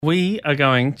We are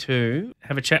going to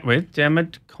have a chat with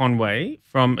Diarmuid Conway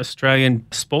from Australian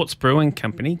Sports Brewing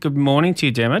Company. Good morning to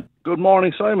you, Diarmuid. Good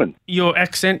morning, Simon. Your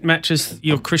accent matches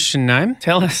your Christian name.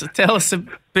 Tell us a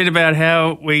bit about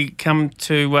how we come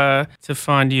to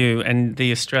find you and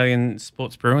the Australian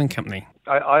Sports Brewing Company.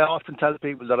 I often tell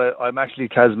people that I'm actually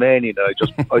Tasmanian.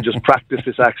 I just practice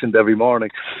this accent every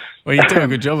morning. Well, you do a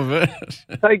good job of it.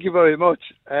 Thank you very much.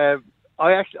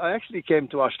 I actually came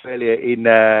to Australia in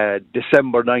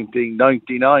December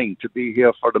 1999 to be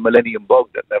here for the Millennium Bug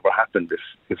that never happened,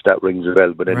 if that rings a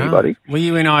bell with anybody. Right. Were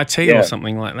you in IT or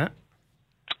something like that?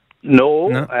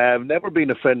 No, I've never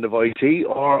been a friend of IT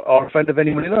or a friend of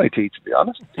anyone in IT, to be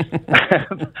honest.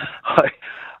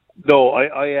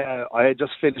 I had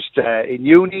just finished in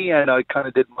uni, and I kind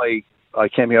of I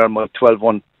came here on my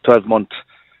 12-month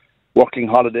working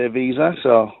holiday visa,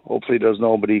 so hopefully there's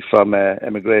nobody from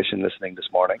immigration listening this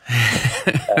morning.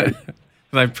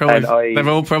 They've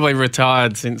all probably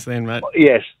retired since then, mate.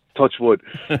 Yes, touch wood.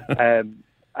 And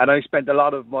I spent a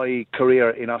lot of my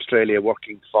career in Australia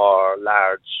working for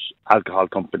large alcohol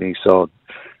companies, so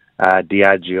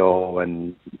Diageo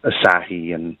and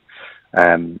Asahi, and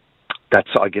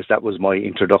I guess that was my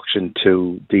introduction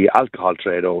to the alcohol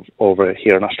trade over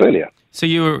here in Australia. So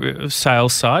you were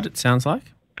sales side, it sounds like?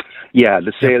 Yeah,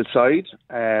 the sales side,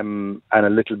 and a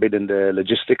little bit in the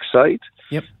logistics side.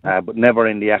 Yep. But never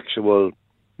in the actual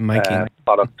making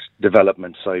product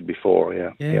development side before.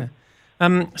 Yeah.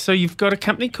 So you've got a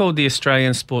company called the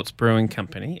Australian Sports Brewing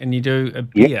Company, and you do a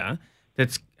beer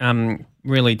that's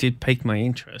really did pique my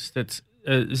interest. It's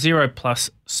a 0+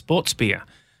 sports beer.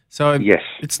 So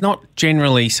it's not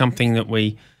generally something that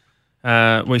we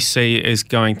see as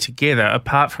going together,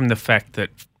 apart from the fact that,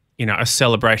 you know, a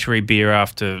celebratory beer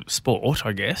after sport,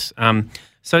 I guess.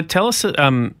 So tell us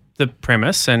the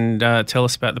premise and tell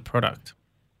us about the product.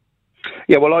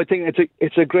 Yeah, well, I think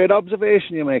it's a great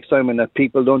observation you make, Simon, that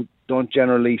people don't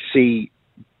generally see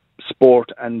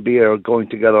sport and beer going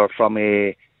together from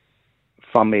a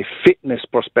fitness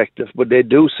perspective, but they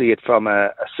do see it from a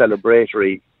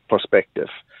celebratory perspective.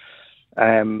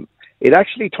 It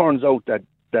actually turns out that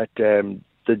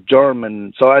the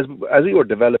German, so as we were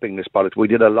developing this product, we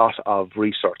did a lot of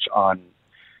research on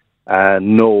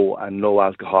no and low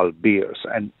alcohol beers,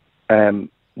 and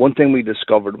one thing we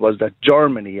discovered was that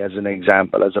Germany, as an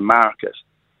example, as a market,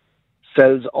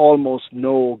 sells almost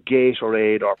no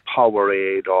Gatorade or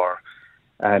Powerade or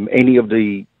any of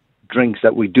the drinks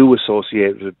that we do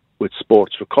associate with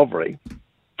sports recovery,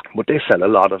 but they sell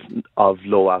a lot of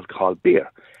low alcohol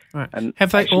beer. Right. And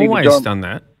have they always done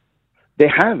that? They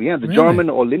have, yeah. The Really? German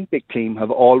Olympic team have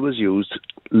always used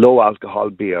low alcohol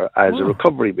beer as a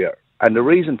recovery beer. And the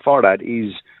reason for that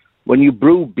is when you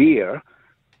brew beer,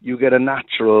 you get a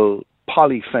natural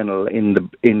polyphenol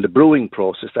in the brewing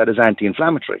process that is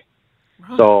anti-inflammatory.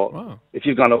 Right. So if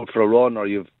you've gone out for a run or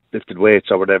you've lifted weights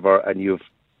or whatever and you've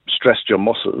stressed your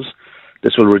muscles,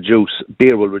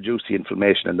 beer will reduce the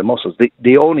inflammation in the muscles.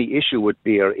 The only issue with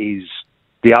beer is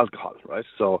the alcohol, right?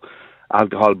 So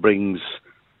alcohol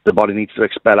the body needs to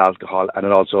expel alcohol, and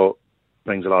it also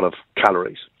brings a lot of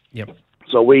calories. Yep.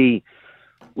 So we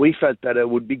felt that it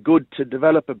would be good to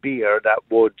develop a beer that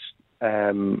would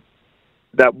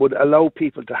allow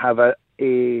people to have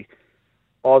a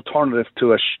alternative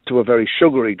to a very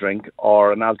sugary drink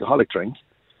or an alcoholic drink,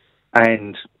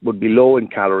 and would be low in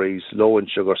calories, low in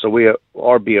sugar. So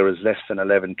our beer is less than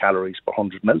 11 calories per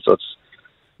 100 ml, so it's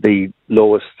the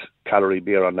lowest calorie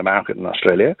beer on the market in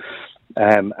Australia.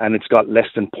 And it's got less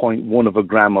than 0.1 of a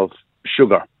gram of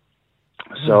sugar.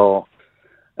 So,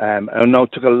 and now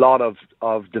it took a lot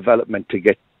of development to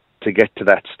get to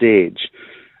that stage.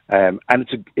 And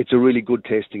it's a really good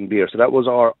tasting beer. So that was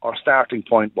our starting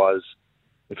point was,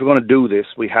 if we're going to do this,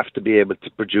 we have to be able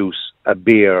to produce a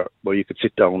beer where you could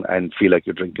sit down and feel like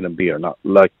you're drinking a beer, not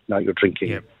you're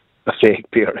drinking a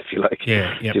fake beer, if you like.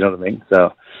 Yeah. Do you know what I mean?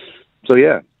 So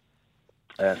yeah.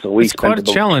 So we it's quite a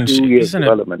challenge, isn't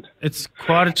it? It's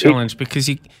quite a challenge because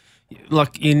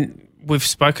we've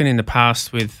spoken in the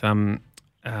past with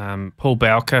Paul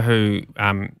Bowker, who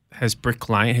has Brick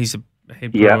Lane. He's a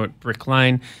head brewer at Brick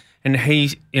Lane, and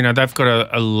they've got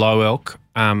a low alc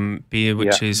beer,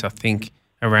 which is I think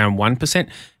around 1%.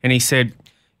 And he said,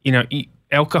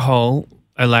 alcohol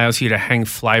allows you to hang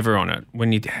flavour on it.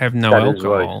 When you have no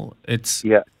alcohol,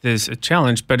 there's a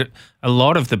challenge. But a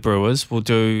lot of the brewers will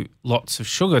do lots of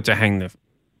sugar to hang the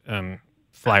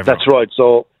flavour. That's right.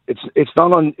 So it's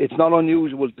not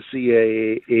unusual to see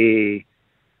a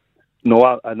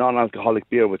non-alcoholic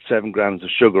beer with 7 grams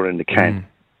of sugar in the can,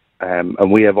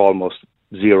 and we have almost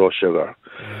zero sugar.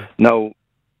 Yeah. Now,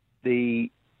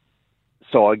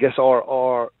 so I guess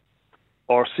our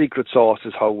our secret sauce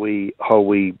is how we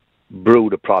brew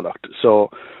the product. So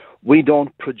we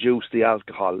don't produce the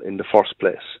alcohol in the first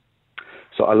place.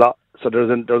 So there's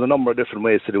a number of different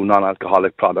ways to do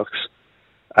non-alcoholic products.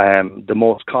 The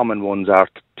most common ones are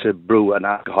to brew an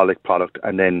alcoholic product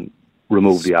and then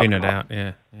remove the alcohol. Spin it out,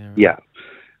 yeah. Right. Yeah.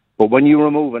 But when you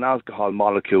remove an alcohol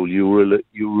molecule, you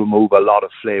remove a lot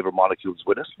of flavour molecules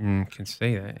with it. Can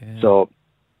see that, yeah. So,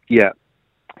 yeah.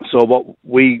 So what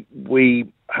we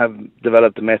have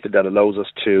developed a method that allows us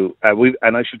to,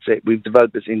 we've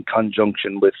developed this in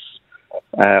conjunction with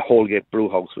Holgate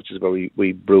Brewhouse, which is where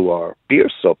we brew our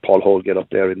beers. So Paul Holgate up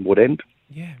there in Woodend,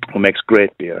 who makes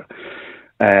great beer,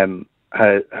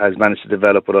 has managed to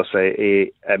develop with us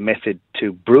a method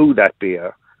to brew that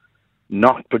beer,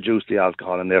 not produce the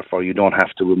alcohol, and therefore you don't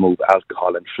have to remove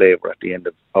alcohol and flavour at the end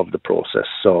of the process.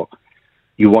 So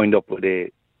you wind up with a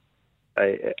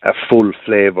full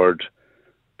flavoured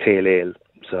pale ale.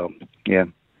 So, yeah.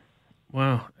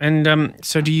 Wow. And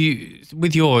so do you,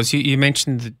 with yours, you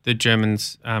mentioned the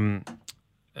Germans, have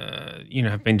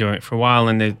been doing it for a while,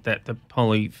 and the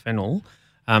polyphenol.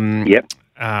 Yep.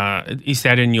 Is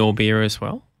that in your beer as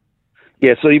well?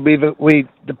 Yeah, so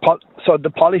the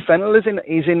polyphenol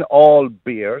is in all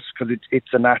beers because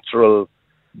it's a natural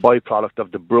byproduct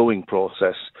of the brewing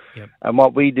process. Yep. And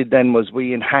what we did then was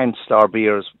we enhanced our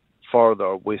beers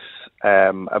further with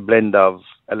a blend of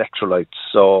electrolytes,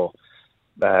 so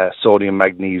sodium,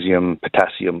 magnesium,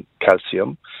 potassium,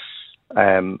 calcium,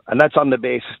 and that's on the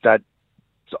basis that,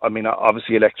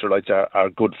 obviously electrolytes are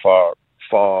good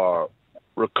for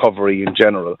recovery in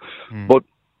general, but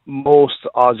most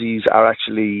Aussies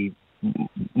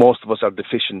most of us are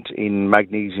deficient in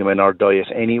magnesium in our diet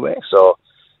anyway, so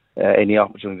any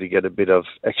opportunity to get a bit of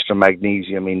extra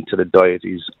magnesium into the diet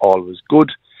is always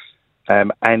good.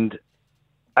 And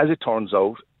as it turns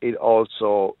out, it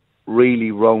also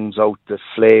really rounds out the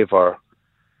flavour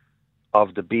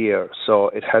of the beer, so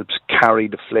it helps carry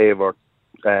the flavour.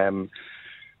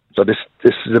 So this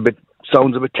is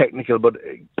sounds a bit technical, but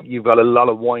you've got a lot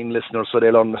of wine listeners, so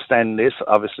they'll understand this.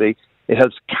 Obviously, it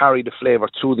helps carry the flavour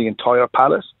through the entire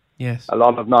palate. Yes. A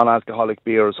lot of non-alcoholic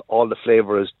beers, all the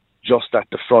flavour is just at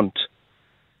the front,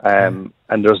 and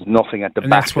there's nothing at the back.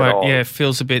 That's why, at all. it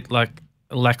feels a bit like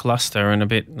lackluster and a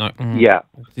bit like,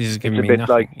 this is giving it's me a bit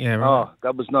nothing. like, yeah, right.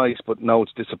 that was nice, but no,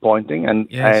 it's disappointing, and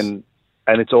Yes. and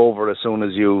it's over as soon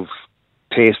as you've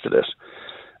tasted it.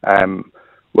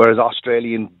 Whereas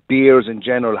Australian beers in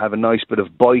general have a nice bit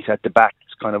of bite at the back.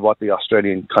 It's kind of what the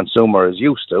Australian consumer is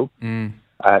used to.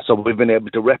 So we've been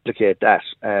able to replicate that,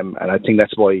 and I think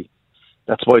that's why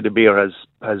the beer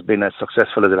has been as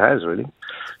successful as it has, really.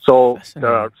 So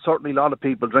there are certainly a lot of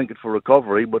people drink it for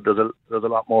recovery, but there's a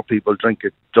lot more people drink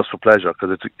it just for pleasure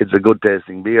because it's a good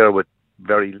tasting beer with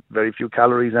very, very few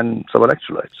calories and some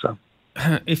electrolytes. So,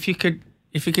 if you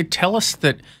could tell us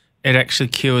that it actually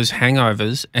cures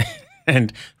hangovers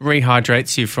and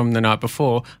rehydrates you from the night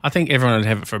before, I think everyone would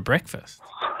have it for breakfast.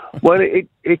 Well,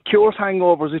 it cures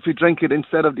hangovers if you drink it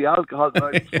instead of the alcohol the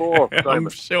night before. I'm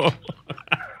sure.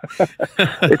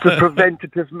 It's a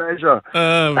preventative measure.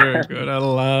 Oh, very good. I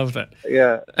love that.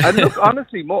 Yeah, and look,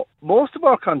 honestly, most of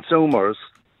our consumers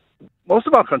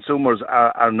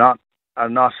are not they're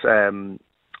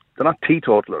not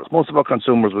teetotalers. Most of our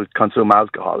consumers would consume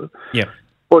alcohol. Yeah.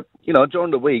 But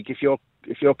during the week, if you're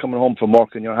coming home from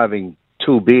work and you're having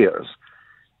 2 beers,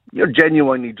 you're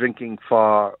genuinely drinking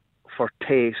for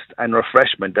taste and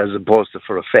refreshment as opposed to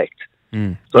for effect.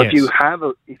 So yes.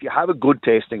 if you have a good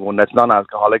tasting one that's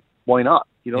non-alcoholic, why not?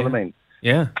 You know what I mean?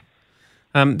 Yeah.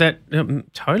 That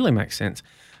totally makes sense.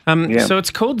 So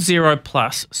it's called Zero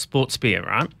Plus Sports Beer,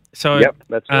 right? So yep,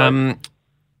 that's right.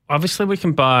 Obviously we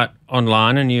can buy it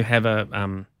online, and you have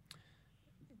a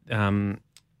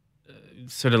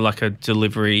sort of like a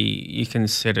delivery. You can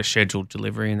set a scheduled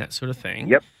delivery and that sort of thing.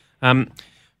 Yep.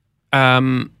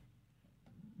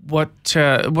 What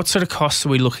sort of costs are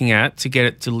we looking at to get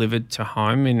it delivered to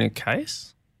home in a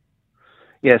case?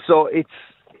 Yeah, so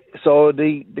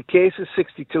the case is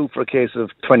 62 for a case of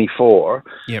 24.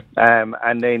 Yep.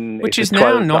 And then which it's is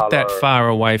now not that far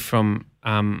away from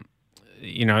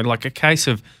like a case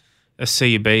of a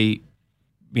CUB,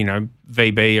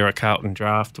 VB or a Carlton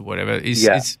Draft or whatever is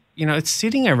it's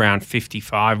sitting around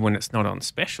 55 when it's not on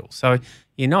special. So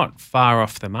you're not far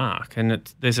off the mark,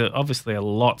 and there's obviously a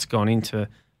lot's gone into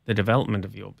the development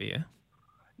of your beer.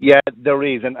 Yeah, there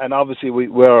is, and obviously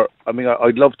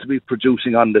I'd love to be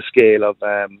producing on the scale of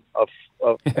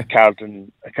a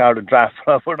Carlton Draft.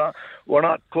 We're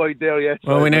not quite there yet.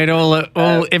 Well, we need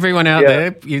everyone out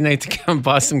there. You need to come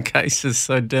buy some cases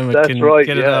so Dermot can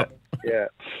get it up. Yeah,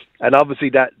 and obviously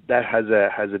that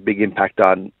has a big impact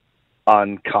on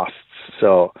on costs.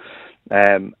 So,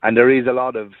 and there is a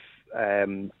lot of,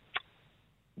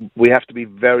 we have to be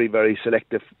very, very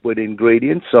selective with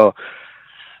ingredients. So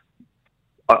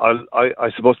I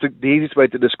suppose the easiest way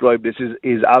to describe this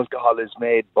is alcohol is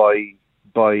made by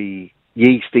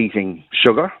yeast eating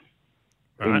sugar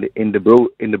in the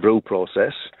brew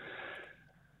process.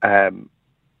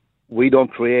 We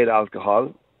don't create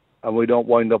alcohol, and we don't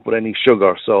wind up with any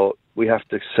sugar. So we have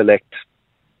to select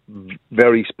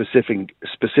very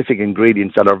specific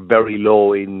ingredients that are very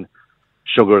low in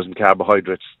sugars and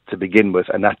carbohydrates to begin with,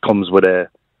 and that comes with a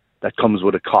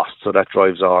cost. So that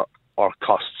drives our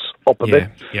costs up a bit.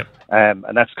 Yep.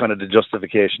 And that's kind of the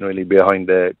justification really behind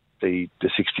the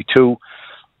 62.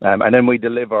 And then we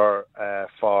deliver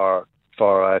for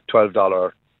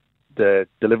 $12 the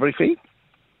delivery fee.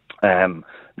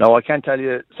 Now I can tell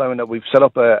you, Simon, that we've set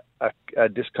up a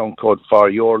discount code for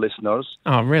your listeners.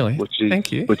 Oh, really?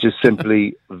 Thank you. Which is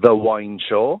simply The Wine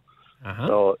Show. Uh-huh.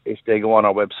 So if they go on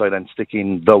our website and stick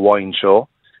in The Wine Show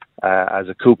as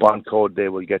a coupon code, they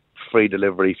will get free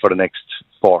delivery for the next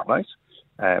fortnight.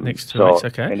 Next 2 weeks,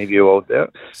 okay. Any of you out there.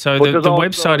 So the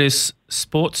website is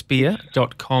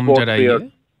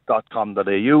sportsbeer.com.au.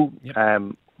 Sportsbeer.com.au.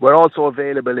 Yep. We're also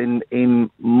available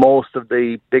in most of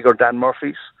the bigger Dan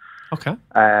Murphy's. Okay.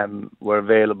 We're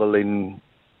available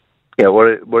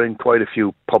we're in quite a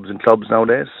few pubs and clubs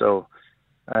nowadays. So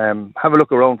have a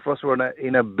look around for us. We're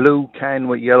in a blue can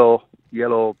with yellow.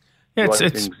 Yeah,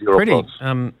 it's pretty.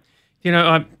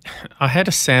 I had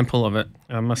a sample of it.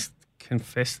 I must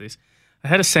confess this. I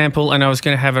had a sample, and I was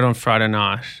going to have it on Friday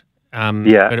night.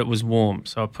 But it was warm,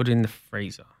 so I put it in the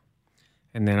freezer.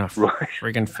 And then I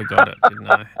friggin' forgot it,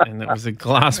 didn't I? And it was a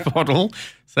glass bottle.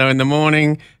 So in the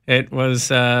morning, it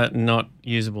was not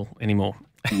usable anymore.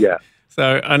 Yeah.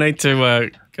 So I need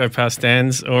to go past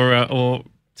Dan's or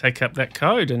take up that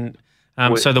code. And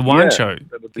so the wine show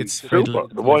gets free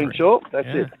delivery. The wine show, that's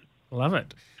it. Love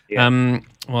it. Yeah.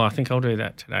 Well, I think I'll do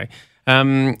that today.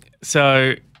 The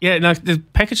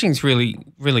packaging's really,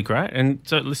 really great. And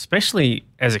so especially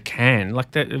as a can,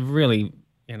 like that really,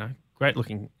 great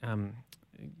looking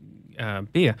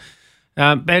beer.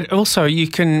 But also you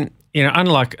can,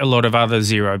 unlike a lot of other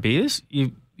zero beers,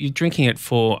 you're drinking it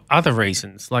for other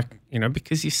reasons, like,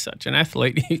 because you're such an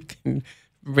athlete, you can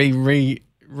be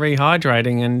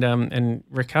rehydrating and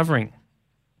recovering.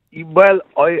 Well,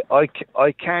 I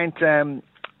can't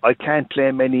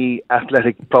claim any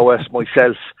athletic prowess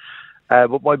myself,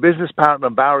 but my business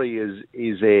partner Barry is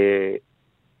a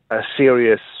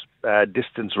serious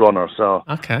distance runner. So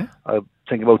okay. I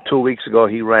think about 2 weeks ago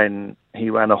he ran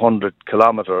 100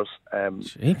 kilometers,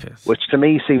 which to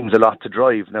me seems a lot to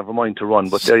drive, never mind to run,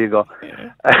 but there you go.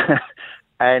 Yeah.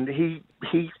 And he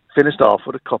finished off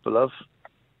with a couple of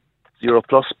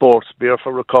 0+ sports beer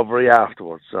for recovery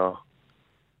afterwards. So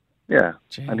yeah.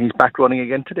 Gee. And he's back running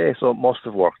again today, so it must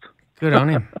have worked. Good on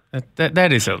him.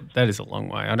 That is a long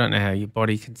way. I don't know how your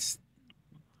body can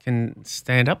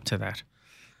stand up to that.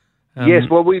 Yes,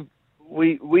 well,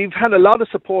 we've had a lot of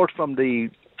support from the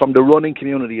running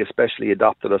community, especially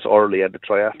adopted us early at the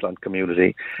triathlon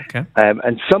community. Okay.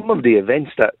 And some of the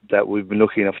events that we've been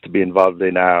lucky enough to be involved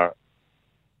in are,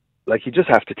 like, you just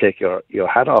have to take your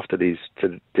hat off to these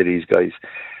guys.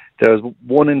 There's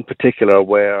one in particular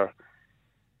where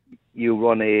you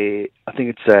run I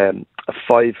think it's a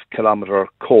 5-kilometer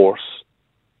course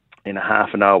in a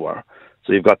half an hour.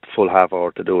 So you've got the full half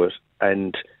hour to do it.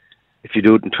 And if you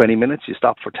do it in 20 minutes, you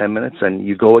stop for 10 minutes and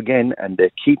you go again, and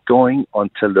they keep going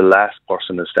until the last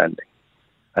person is standing.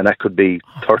 And that could be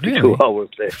 32 hours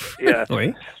later. Yeah.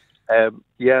 Really?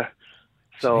 Yeah.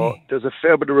 So there's a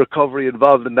fair bit of recovery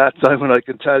involved in that, Simon, I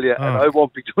can tell you. And I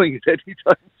won't be doing it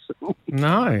anytime soon.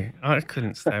 No, I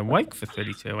couldn't stay awake for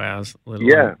 32 hours.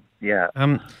 Yeah.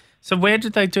 So where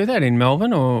did they do that? In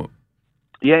Melbourne or?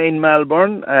 Yeah, in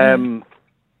Melbourne. And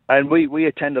we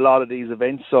attend a lot of these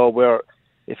events. So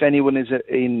if anyone is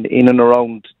in and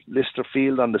around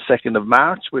Listerfield on the 2nd of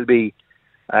March, we'll be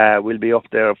up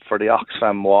there for the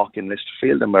Oxfam walk in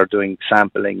Listerfield, and we're doing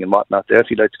sampling and whatnot there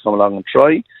if you'd like to come along and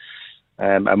try.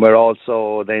 And we're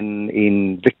also then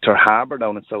in Victor Harbour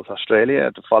down in South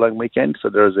Australia the following weekend. So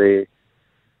there's a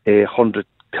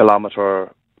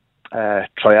 100-kilometre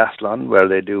triathlon where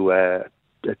they do a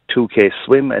 2K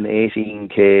swim, an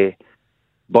 18K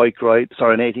bike ride,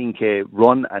 an 18K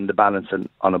run, and the balance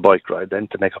on a bike ride then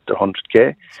to make up their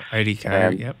 100K. So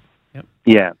 80K, yep.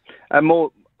 Yeah, and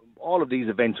all of these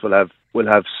events will have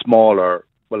smaller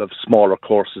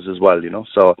courses as well,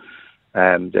 So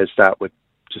they start with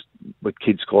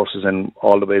kids courses and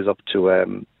all the ways up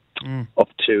to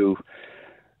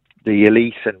the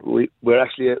elite, and we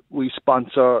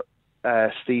sponsor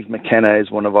Steve McKenna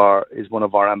is one of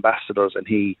our ambassadors, and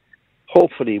he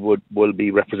hopefully will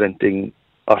be representing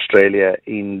Australia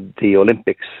in the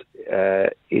Olympics,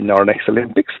 in our next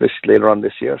Olympics later on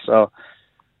this year. So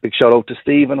big shout out to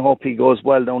Steve, and hope he goes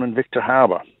well down in Victor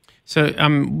Harbour. So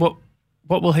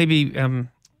what will he be?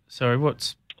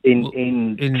 What's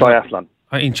in triathlon?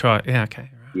 In yeah, okay,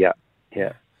 right.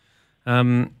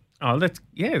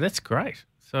 Yeah. That's great.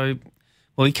 So,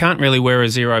 well, he can't really wear a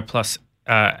 0+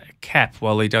 cap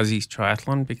while he does his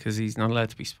triathlon because he's not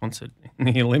allowed to be sponsored in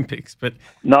the Olympics. But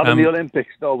not in the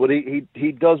Olympics, no. But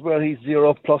he does wear his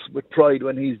 0+ with pride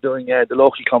when he's doing the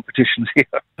local competitions here.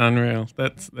 Unreal.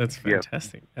 That's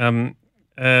fantastic.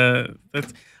 Yeah.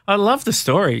 I love the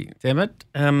story, Diarmuid.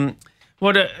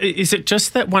 What is it?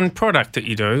 Just that one product that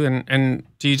you do, and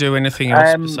do you do anything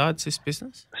else besides this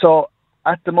business? So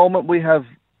at the moment we have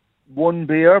one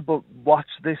beer, but watch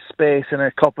this space in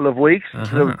a couple of weeks.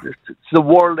 Uh-huh. It's the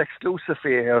world exclusive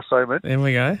here, Simon. There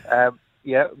we go.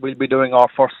 We'll be doing our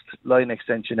first line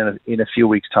extension in a few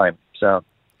weeks' time. So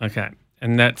okay,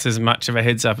 and that's as much of a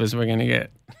heads up as we're going to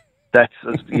get. That's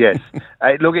yes.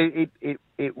 Look,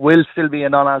 it will still be a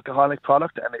non-alcoholic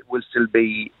product, and it will still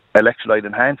be electrolyte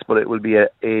enhanced, but it will be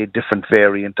a different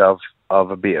variant of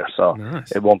a beer. So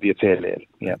nice. It won't be a pale ale.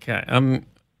 Yeah. Okay.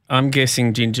 I'm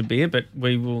guessing ginger beer, but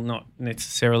we will not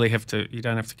necessarily have to. You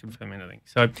don't have to confirm anything.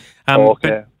 So, okay.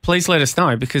 But please let us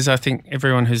know, because I think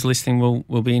everyone who's listening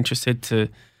will be interested to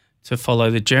follow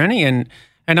the journey, and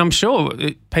I'm sure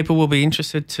people will be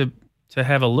interested to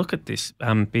have a look at this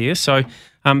beer. So,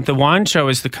 the wine show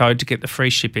is the code to get the free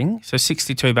shipping. So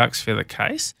 $62 for the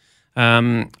case.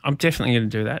 I'm definitely going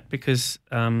to do that because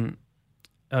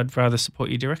I'd rather support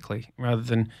you directly rather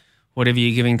than whatever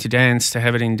you're giving to Dan's to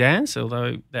have it in Dan's,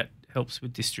 although that helps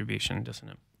with distribution, doesn't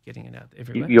it? Getting it out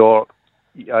everywhere.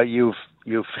 You've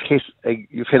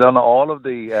hit on all of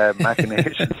the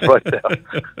machinations right there.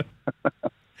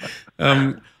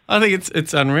 I think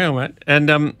it's unreal, mate.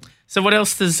 And so, what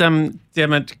else does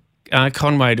Diarmuid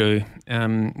Conway do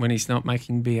when he's not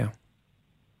making beer?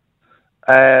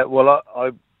 Well,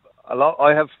 I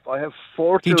have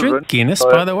 4 children. Do you drink Guinness,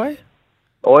 by the way?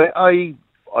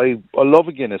 I love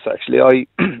a Guinness, actually.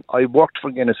 I worked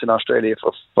for Guinness in Australia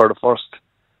for the first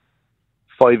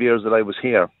 5 years that I was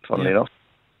here, funnily enough.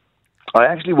 I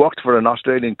actually worked for an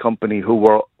Australian company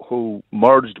who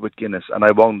merged with Guinness, and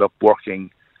I wound up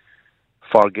working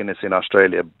for Guinness in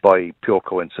Australia by pure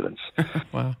coincidence.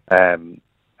 Wow. And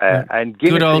Guinness,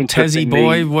 good old Tassie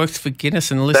boy worked for Guinness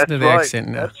and listened to the accent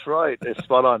now. That's right. It's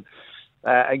spot on.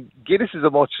 And Guinness is a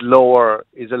much lower,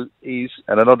 and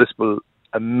I know this will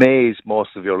amaze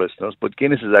most of your listeners, but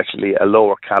Guinness is actually a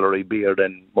lower calorie beer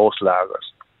than most lagers.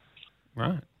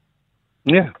 Right.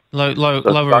 Yeah.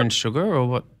 Lower in sugar or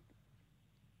what?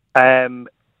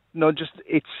 No, just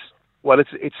it's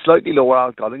slightly lower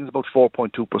alcohol. I think it's about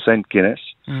 4.2% Guinness.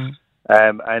 Mm.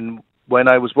 And when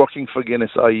I was working for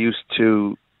Guinness, I used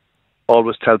to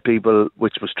always tell people,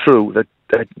 which was true, that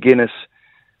Guinness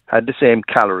had the same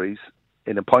calories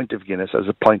in a pint of Guinness as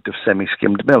a pint of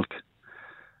semi-skimmed milk.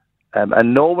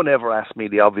 And no one ever asked me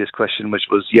the obvious question, which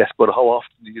was, yes, but how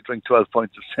often do you drink 12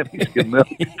 pints of semi-skimmed milk?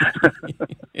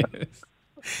 Yes.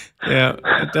 Yeah,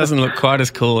 it doesn't look quite as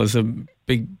cool as a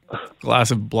big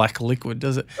glass of black liquid,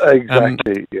 does it?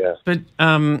 Exactly, yeah. But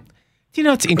do you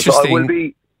know, it's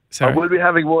interesting. So I will be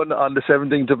having one on the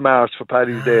 17th of March for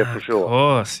Paddy's Day, for sure. Of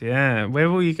course, yeah. Where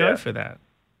will you go for that?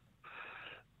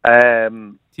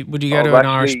 Would you go to an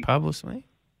Irish pub or something?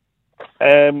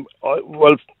 I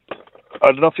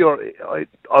don't know if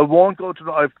I won't go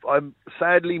to. I'm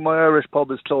sadly, my Irish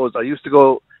pub is closed. I used to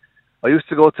go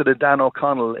to the Dan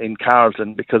O'Connell in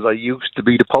Carlton because I used to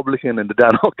be the publican in the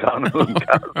Dan O'Connell in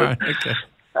Carlton. Right, okay.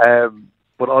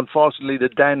 But unfortunately, the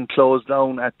Dan closed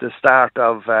down at the start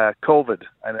of COVID,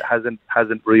 and it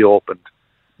hasn't reopened.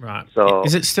 Right. So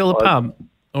is it still a pub,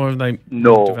 or are they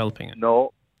developing it?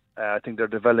 No, I think they're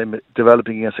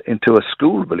developing it into a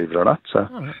school. Believe it or not. So,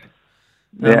 right.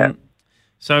 Yeah.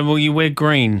 So will you wear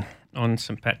green on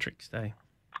St. Patrick's Day?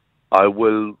 I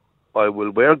will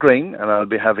wear green, and I'll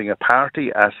be having a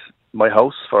party at my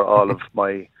house for all of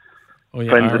my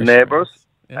friends and neighbours,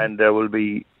 and there will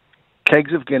be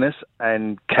kegs of Guinness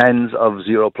and cans of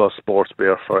 0+ sports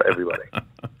beer for everybody.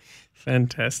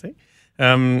 Fantastic.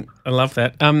 I love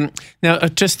that. Now,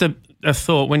 just a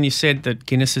thought, when you said that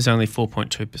Guinness is only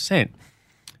 4.2%,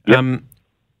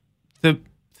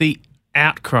 the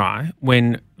outcry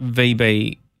when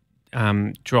VB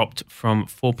dropped from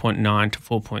 4.9 to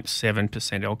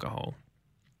 4.7% alcohol.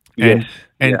 And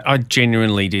I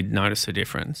genuinely did notice a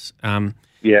difference.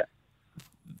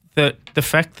 The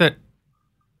fact that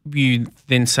you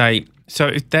then say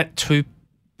So that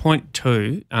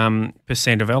 2.2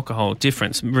 percent of alcohol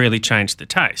difference really changed the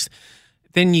taste.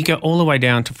 Then you go all the way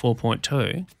down to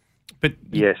 4.2. But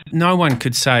yes, no one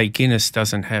could say Guinness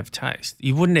doesn't have taste.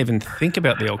 You wouldn't even think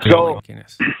about the alcohol in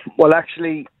Guinness. Well,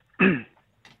 actually,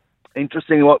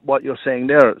 interesting what you're saying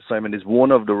there, Simon, is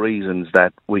one of the reasons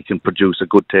that we can produce a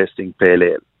good tasting pale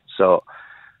ale. So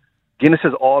Guinness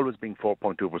has always been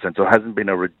 4.2%, so it hasn't been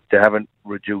they haven't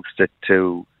reduced it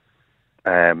to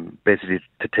basically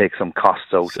to take some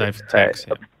costs out. Save the tax.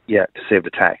 To save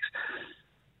the tax.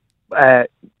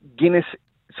 Guinness,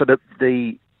 so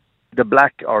the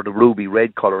black or the ruby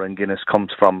red colour in Guinness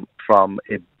comes from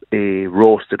a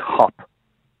roasted hop.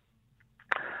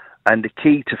 And the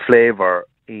key to flavour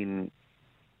in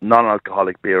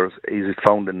non-alcoholic beers is it's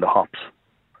found in the hops.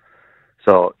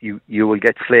 So you will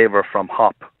get flavour from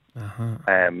hop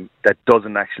that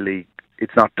doesn't actually,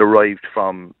 it's not derived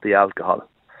from the alcohol.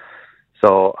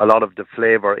 So a lot of the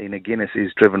flavour in a Guinness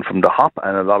is driven from the hop,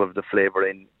 and a lot of the flavour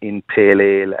in pale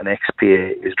ale and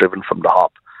XPA is driven from the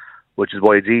hop, which is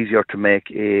why it's easier to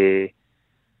make a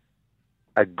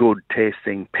good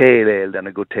tasting pale ale than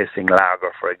a good tasting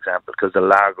lager, for example, because the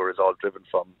lager is all driven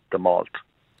from the malt.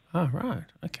 Oh, right.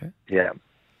 Okay. Yeah.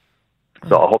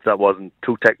 So I hope that wasn't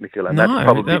too technical, and that's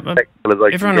probably as technical as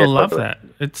I everyone can will get, love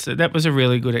that. That was a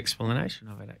really good explanation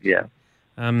of it, actually. Yeah.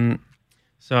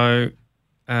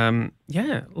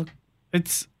 Look,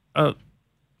 it's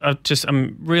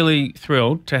I'm really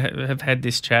thrilled to have had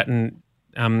this chat and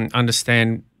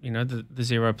understand, the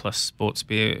Zero Plus sports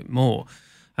beer more.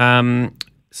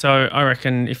 So I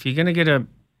reckon if you're going to get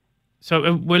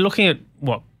so we're looking at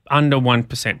what, under 1%,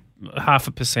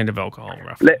 0.5% of alcohol,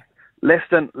 roughly. Less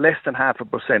than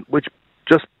 0.5%, which,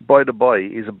 just by the by,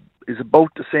 is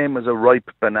about the same as a ripe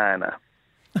banana.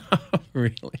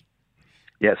 Really?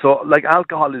 Yeah. So like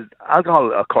alcohol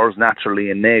occurs naturally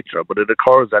in nature, but it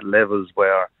occurs at levels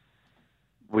where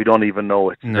we don't even know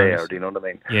it's there. Do you know what I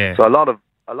mean? Yeah. So a lot of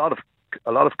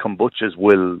kombuchas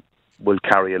will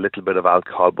carry a little bit of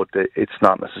alcohol, but it's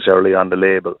not necessarily on the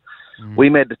label.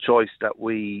 We made the choice that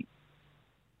we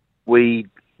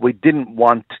didn't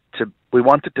want to. We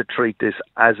wanted to treat this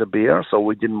as a beer, so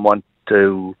we didn't want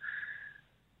to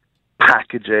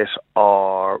package it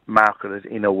or market it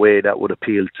in a way that would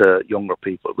appeal to younger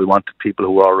people. We wanted people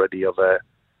who are already of a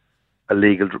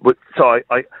legal. So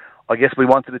I guess we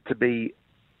wanted it to be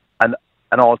an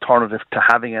alternative to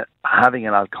having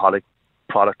an alcoholic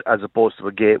product as opposed to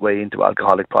a gateway into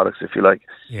alcoholic products, if you like.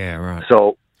 Yeah, right.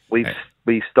 So we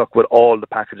stuck with all the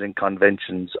packaging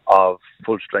conventions of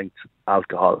full strength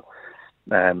alcohol,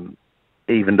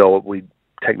 even though we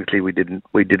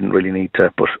didn't really need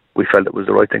to, but we felt it was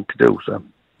the right thing to do. So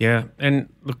yeah, and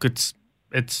look, it's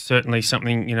certainly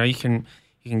something, you can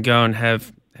go and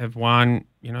have wine,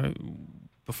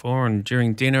 before and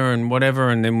during dinner and whatever,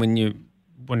 and then when you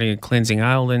wanting a cleansing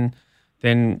ale,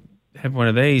 then have one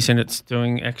of these, and it's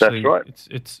doing actually. That's right.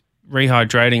 It's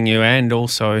rehydrating you and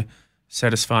also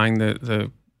satisfying the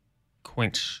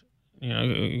quenching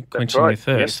your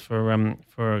thirst for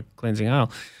a cleansing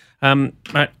ale.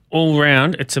 But all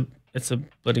round, it's a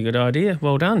bloody good idea.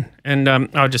 Well done, and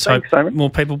I just hope Simon. More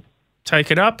people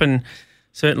take it up, and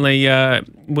certainly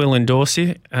will endorse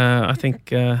you. I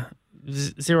think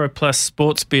Zero Plus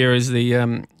Sports Beer is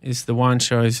the wine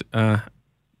show's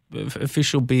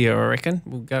official beer. I reckon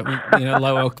we'll go with,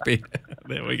 low alc beer.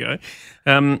 There we go.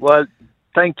 Well,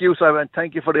 thank you, Simon.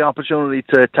 Thank you for the opportunity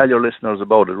to tell your listeners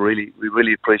about it. We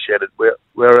really appreciate it. We're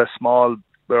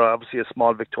obviously a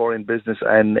small Victorian business,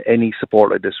 and any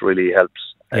support like this really helps.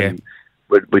 And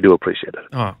we do appreciate it.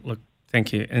 Oh, look,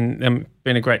 thank you, and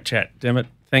been a great chat, Diarmuid.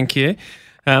 Thank you,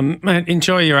 mate.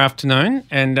 Enjoy your afternoon,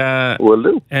 and will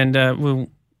do. And we'll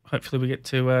hopefully we get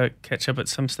to catch up at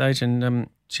some stage. And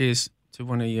cheers to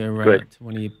one of your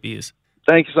beers.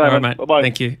 Thank you, Simon. All right, mate. Bye-bye.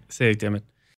 Thank you. See you, Diarmuid.